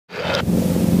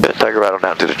Yeah, take her right on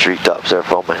down to the treetops there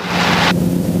for me.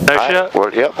 No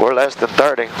shit? Yep, we're less than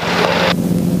 30.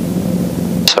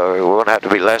 So we're going to have to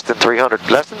be less than 300.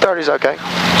 Less than 30 is okay.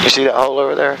 You see that hole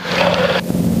over there?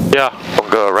 Yeah. We'll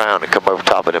go around and come over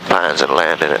top of them pines and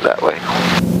land in it that way.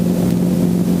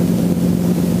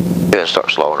 Then start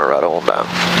slowing her right on down.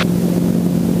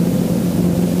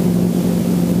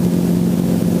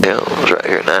 Yeah, it was right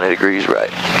here, 90 degrees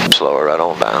right. Slow her right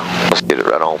on down. Let's get it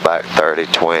right on back, 30,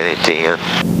 20, 10.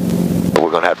 But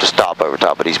we're going to have to stop over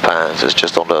top of these pines. It's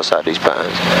just on the other side of these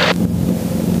pines.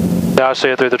 Yeah, I see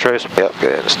it through the trees. Yep, go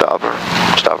ahead and stop her.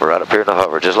 Stop her right up here in the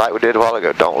hover, just like we did a while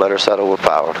ago. Don't let her settle with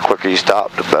power. The quicker you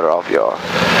stop, the better off you are.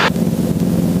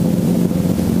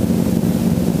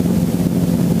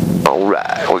 All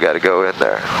right, we got to go in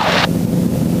there.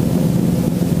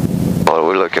 What are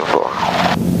we looking for?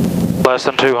 Less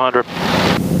than 200.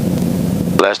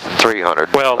 Less than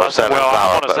 300. Well, let's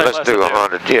do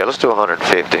 100. Yeah, let's do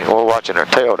 150. We're watching our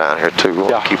tail down here too.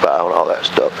 We'll keep an eye on all that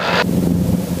stuff.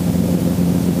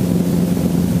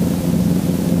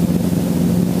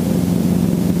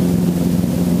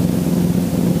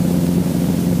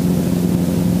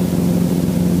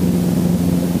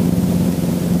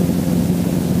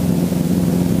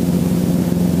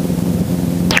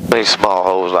 These small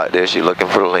holes like this, you're looking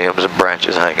for limbs and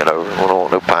branches hanging over. We don't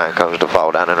want no pine cones to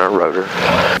fall down in our rotor.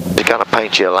 Just kind of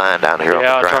paint you a line down here on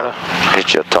the ground.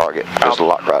 Hit you a target. Just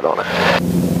lock right on it.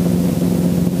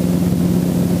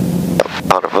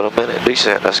 100 foot a minute,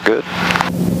 decent. That's good.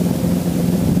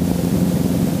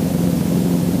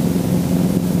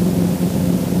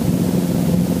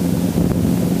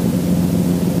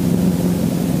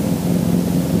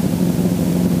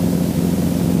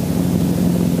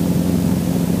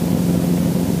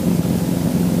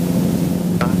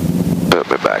 Put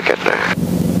me back in there.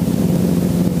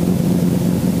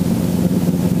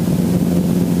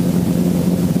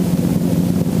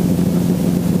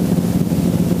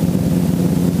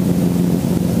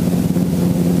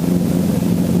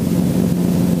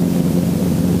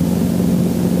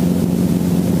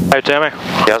 Hey, Timmy.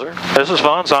 Yes, sir. This is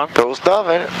fun, son. Cool stuff,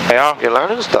 ain't it? Yeah. You're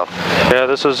learning stuff. Yeah,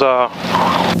 this is good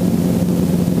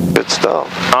stuff.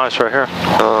 Nice right here.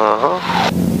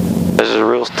 This is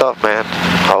real stuff, man.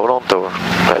 Hold on to her.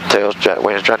 That tail's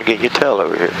wind's trying to get your tail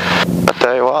over here. I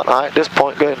tell you what, at this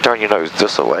point, go ahead and turn your nose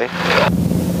this way.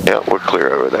 Yep, we're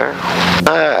clear over there.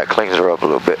 It cleans her up a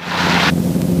little bit.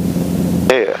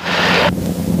 Yeah.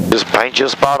 Just paint you a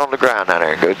spot on the ground down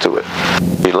there and go to it.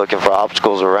 You're looking for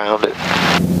obstacles around it.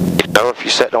 You know, if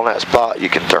you sit on that spot, you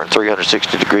can turn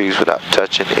 360 degrees without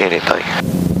touching anything.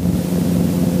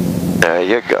 There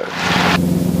you go.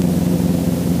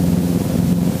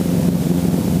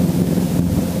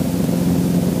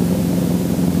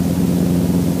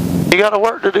 You got to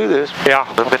work to do this. Yeah.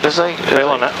 I mean, this ain't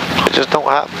feeling it. It just don't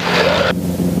happen.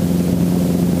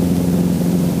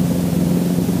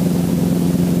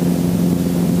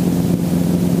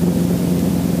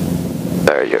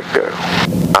 There you go.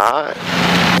 All right.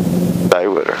 Stay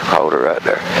with her. Hold her right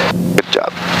there. Good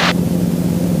job.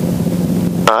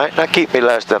 All right. Now keep me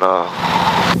less than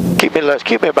keep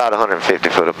me about 150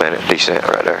 foot a minute. Decent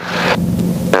right there.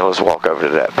 Now let's walk over to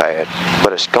that pad.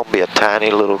 But it's gonna be a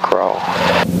tiny little crawl.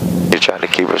 You're trying to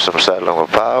keep her some settling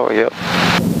with power. Yep.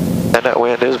 And that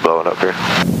wind is blowing up here.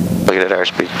 Look at that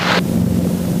airspeed.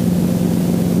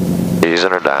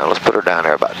 Easing her down. Let's put her down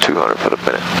there about 200 foot a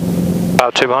minute.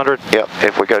 About 200? Yep.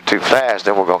 If we go too fast,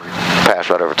 then we're going to pass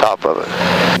right over top of it.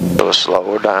 So let's slow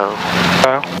her down.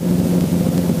 Okay.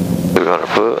 200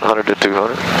 foot, 100 to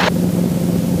 200.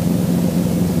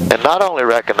 And not only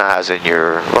recognizing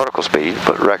your vertical speed,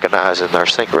 but recognizing our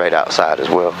sink rate outside as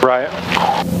well. Right.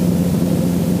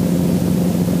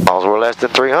 As long as we're less than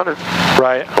 300.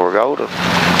 Right. We're golden.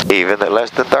 Even at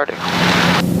less than 30.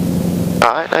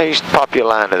 Alright, now you just pop your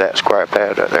line to that square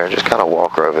pad right there and just kind of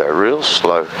walk her over there real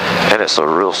slow. And it's a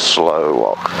real slow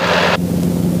walk.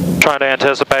 Trying to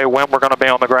anticipate when we're going to be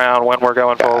on the ground, when we're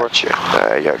going forward.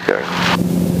 There you go.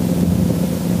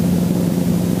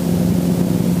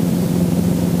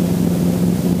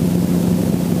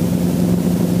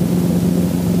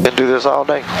 Can do this all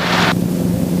day.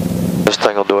 This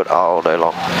thing will do it all day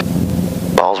long.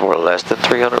 As long as we're less than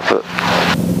 300 foot.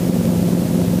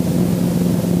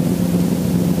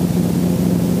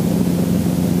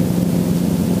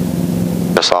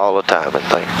 That's all the timing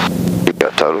thing. You've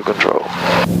got total control.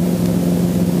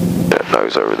 That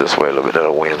nose over this way a little bit,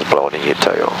 that wind's blowing in your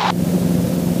tail.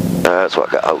 That's what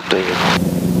got hooked in.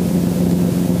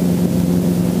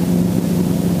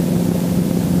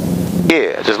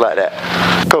 Yeah, just like that.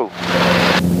 Cool.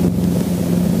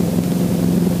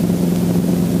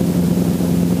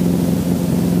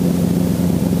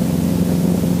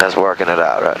 That's working it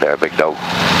out right there, big dog.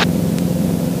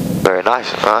 Very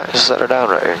nice. All right, just set her down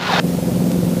right here.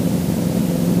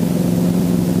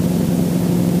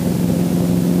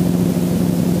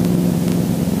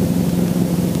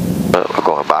 We're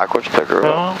going backwards. Pick her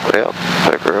up. Yep.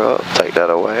 Pick her up. Take that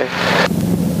away.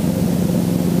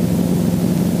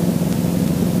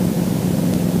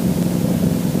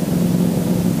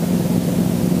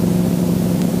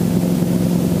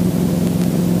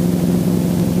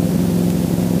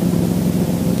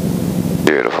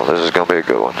 Beautiful. This is going to be a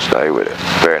good one. Stay with it.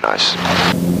 Very nice.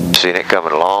 Seen it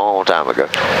coming a long time ago.